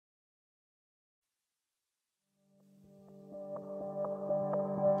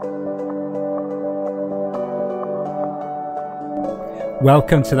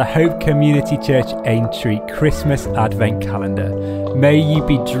Welcome to the Hope Community Church Aintree Christmas Advent Calendar. May you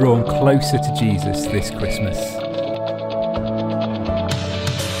be drawn closer to Jesus this Christmas.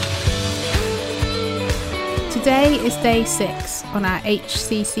 Today is day 6 on our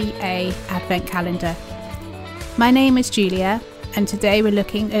HCCA Advent Calendar. My name is Julia, and today we're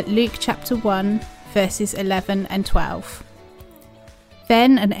looking at Luke chapter 1, verses 11 and 12.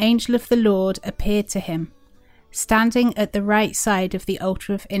 Then an angel of the Lord appeared to him, standing at the right side of the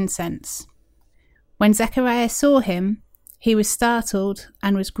altar of incense. When Zechariah saw him, he was startled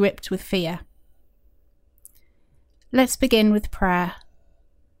and was gripped with fear. Let's begin with prayer.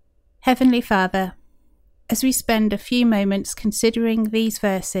 Heavenly Father, as we spend a few moments considering these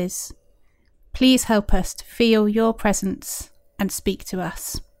verses, please help us to feel your presence and speak to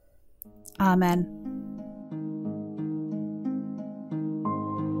us. Amen.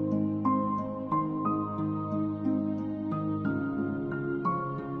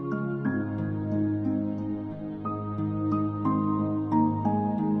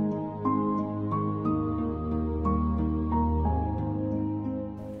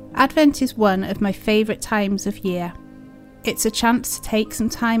 Advent is one of my favourite times of year. It's a chance to take some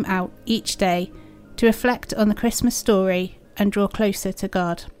time out each day to reflect on the Christmas story and draw closer to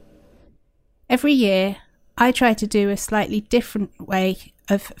God. Every year, I try to do a slightly different way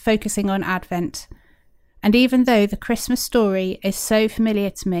of focusing on Advent, and even though the Christmas story is so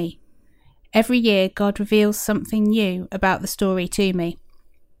familiar to me, every year God reveals something new about the story to me.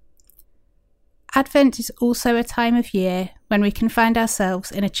 Advent is also a time of year when we can find ourselves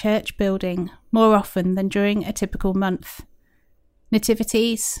in a church building more often than during a typical month.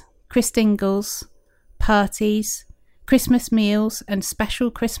 Nativities, Christingles, parties, Christmas meals and special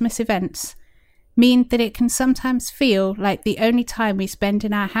Christmas events mean that it can sometimes feel like the only time we spend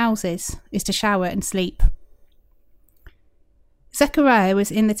in our houses is to shower and sleep. Zechariah was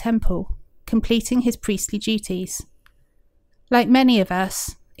in the temple, completing his priestly duties. Like many of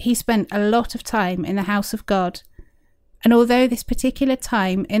us, he spent a lot of time in the house of God, and although this particular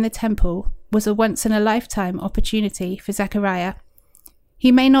time in the temple was a once-in-a-lifetime opportunity for Zechariah,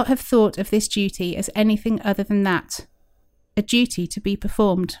 he may not have thought of this duty as anything other than that, a duty to be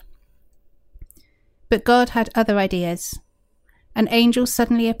performed. But God had other ideas. An angel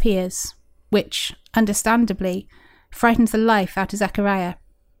suddenly appears, which, understandably, frightens the life out of Zechariah.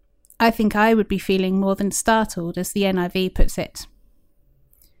 I think I would be feeling more than startled, as the NIV puts it.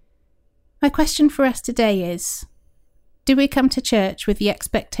 My question for us today is, do we come to church with the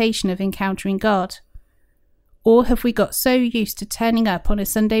expectation of encountering God? Or have we got so used to turning up on a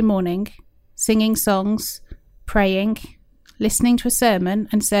Sunday morning, singing songs, praying, listening to a sermon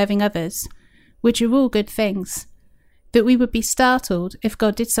and serving others, which are all good things, that we would be startled if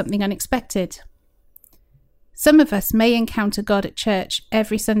God did something unexpected? Some of us may encounter God at church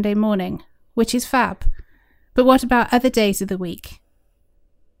every Sunday morning, which is fab, but what about other days of the week?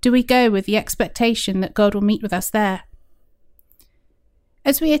 Do we go with the expectation that God will meet with us there?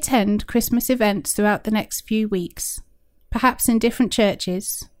 As we attend Christmas events throughout the next few weeks, perhaps in different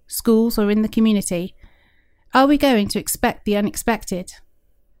churches, schools or in the community, are we going to expect the unexpected?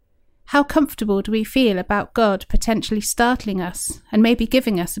 How comfortable do we feel about God potentially startling us and maybe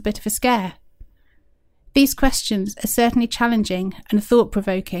giving us a bit of a scare? These questions are certainly challenging and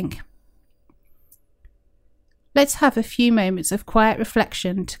thought-provoking. Let's have a few moments of quiet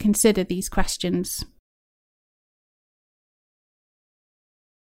reflection to consider these questions.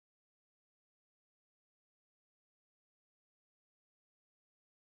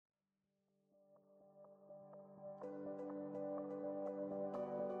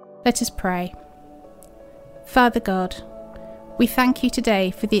 Let us pray. Father God, we thank you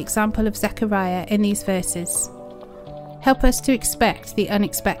today for the example of Zechariah in these verses. Help us to expect the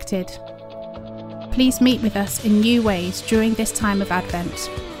unexpected. Please meet with us in new ways during this time of Advent.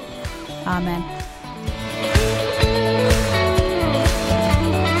 Amen.